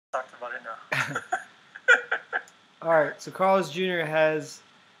Talked about it now. All right, so Carl's Jr. has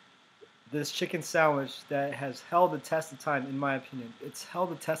this chicken sandwich that has held the test of time, in my opinion. It's held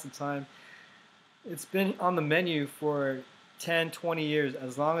the test of time. It's been on the menu for 10, 20 years.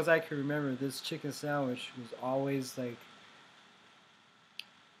 As long as I can remember, this chicken sandwich was always like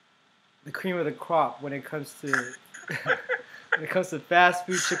the cream of the crop when it comes to when it comes to fast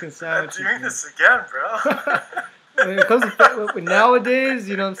food chicken I'm sandwiches. doing this again, bro. When it comes to nowadays,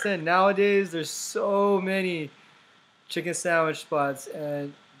 you know what I'm saying? Nowadays, there's so many chicken sandwich spots,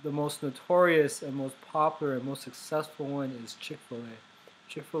 and the most notorious and most popular and most successful one is Chick-fil-A.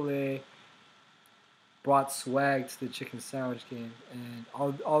 Chick-fil-A brought swag to the chicken sandwich game, and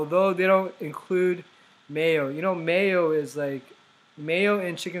although they don't include mayo, mayo is like mayo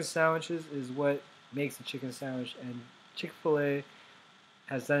in chicken sandwiches is what makes a chicken sandwich, and Chick-fil-A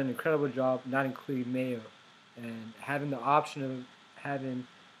has done an incredible job not including mayo and having the option of having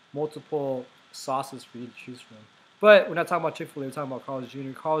multiple sauces for you to choose from. But we're not talking about Chick-fil-A, we're talking about Carl's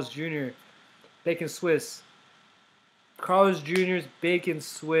Jr. Carl's Jr. Bacon Swiss. Carl's Jr.'s Bacon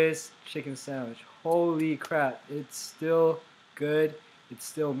Swiss chicken sandwich. Holy crap. It's still good. It's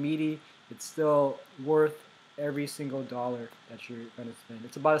still meaty. It's still worth every single dollar that you're going to spend.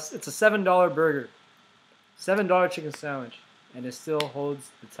 It's a $7 burger. $7 chicken sandwich. And it still holds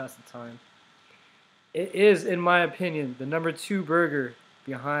the test of time. It is, in my opinion, the number 2 burger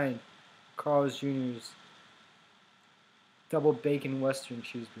behind Carl's Jr.'s double bacon Western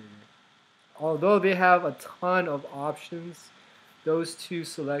cheeseburger. Although they have a ton of options, those two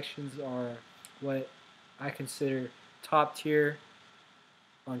selections are what I consider top tier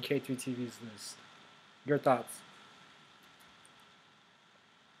on K3TV's list. Your thoughts?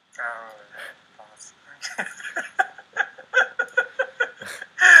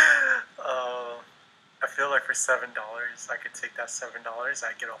 I feel like for $7, I could take that $7.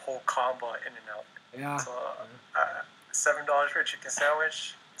 I get a whole combo at In-N-Out. Yeah. So $7 for a chicken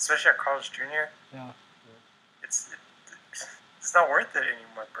sandwich, especially at Carl's Jr. Yeah. It's not worth it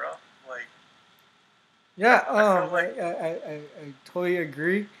anymore, bro. Like. Yeah. I totally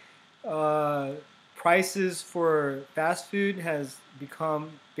agree. Prices for fast food has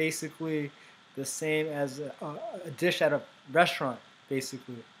become basically the same as a dish at a restaurant,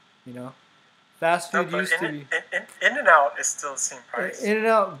 basically. Fast food used to be. In-N-Out is still the same price.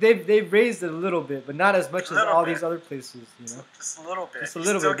 In-N-Out, they've raised it a little bit, but not as much as all these other places. Just a little bit. Just a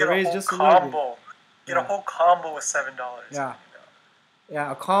little bit. They raised just a little bit. Get a whole combo with $7. Yeah.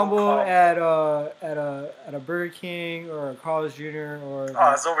 Yeah, a combo at a Burger King or a Carl's Jr. or.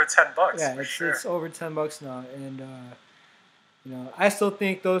 It's over $10. Yeah, it's over $10 now, and I still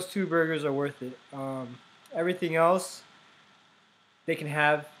think those 2 burgers are worth it. Everything else, they can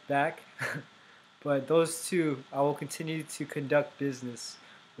have back. But those 2, I will continue to conduct business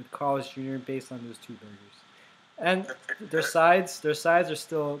with Carl's Jr. based on those 2 burgers. And their sides are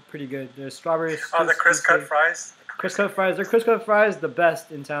still pretty good. Their strawberry. The crisp cut fries. Crisp cut fries. Their crisp cut fries the best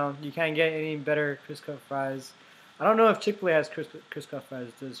in town. You can't get any better crisp cut fries. I don't know if Chick-fil-A has crisp cut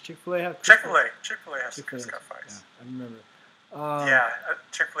fries. Does Chick-fil-A have? Chick-fil-A has crisp cut fries. Yeah, I remember.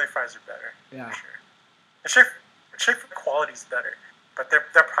 Chick-fil-A fries are better. Yeah. For sure. Chick-fil-A quality is better, but their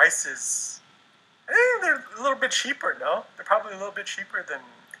prices. They're a little bit cheaper, no? They're probably a little bit cheaper than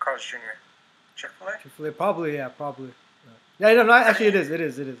Carl's Jr. Chick-fil-A? Chick-fil-A, probably. Yeah, no, actually it is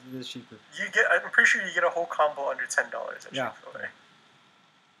cheaper. I'm pretty sure you get a whole combo under $10 at Chick-fil-A.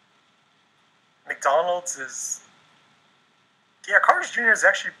 McDonald's is... Yeah, Carl's Jr. is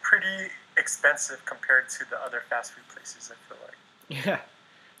actually pretty expensive compared to the other fast food places, I feel like. Yeah.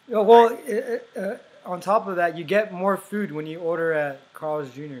 Well, on top of that, you get more food when you order at Carl's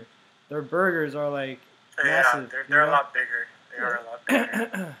Jr. Their burgers are like massive. They're a lot bigger. They are a lot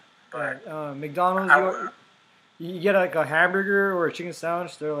bigger. But McDonald's, you get like a hamburger or a chicken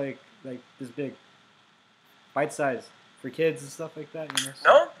sandwich. They're like this big, bite size for kids and stuff like that.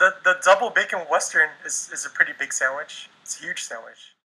 No, the double bacon Western is a pretty big sandwich. It's a huge sandwich.